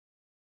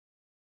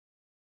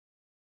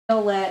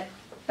lit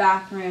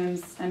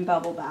bathrooms and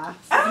bubble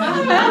baths.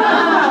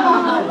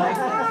 I like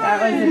that.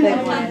 That was a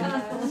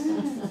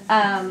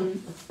big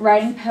one.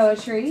 Writing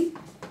poetry.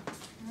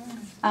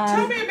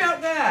 Tell me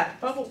about that.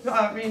 Bubble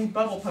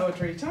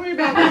poetry. Tell me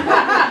about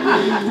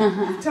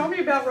that. Tell me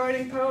about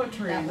writing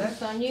poetry.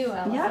 That's on you,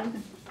 Allison. Yep.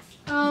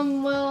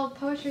 Well,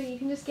 poetry, you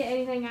can just get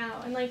anything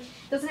out, and like,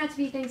 it doesn't have to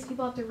be things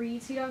people have to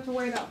read, so you don't have to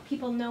worry about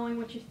people knowing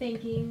what you're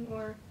thinking,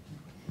 or,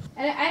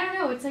 and I don't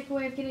know, it's like a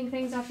way of getting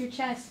things off your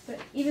chest, but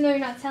even though you're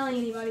not telling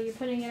anybody, you're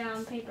putting it out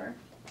on paper.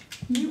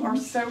 You are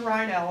so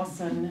right,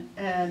 Allison,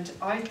 and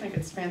I think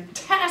it's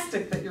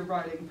fantastic that you're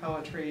writing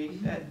poetry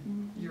at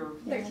your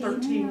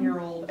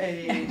 13-year-old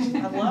age.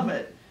 I love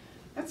it.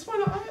 That's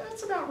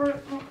about right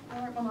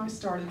when I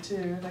started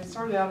too. They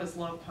started out as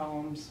love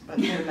poems, but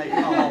then they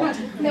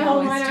evolved.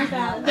 No, mine aren't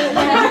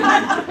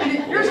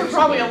that. Yours are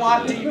probably a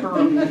lot deeper.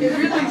 It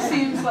really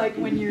seems like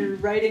when you're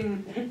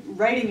writing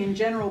in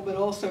general, but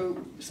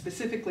also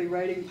specifically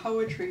writing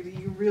poetry, that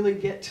you really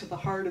get to the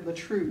heart of the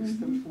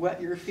truth of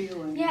what you're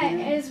feeling. Yeah, you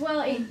know? as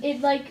well, it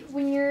like,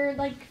 when you're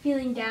like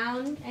feeling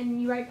down and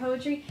you write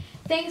poetry,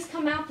 things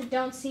come out that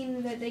don't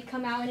seem that they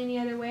come out in any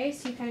other way,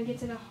 so you kind of get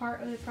to the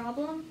heart of the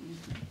problem.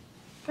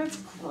 That's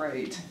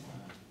great.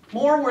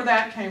 More where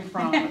that came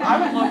from. I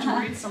would love to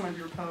read some of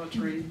your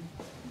poetry.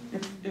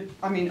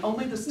 I mean,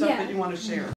 only the stuff that you want to share.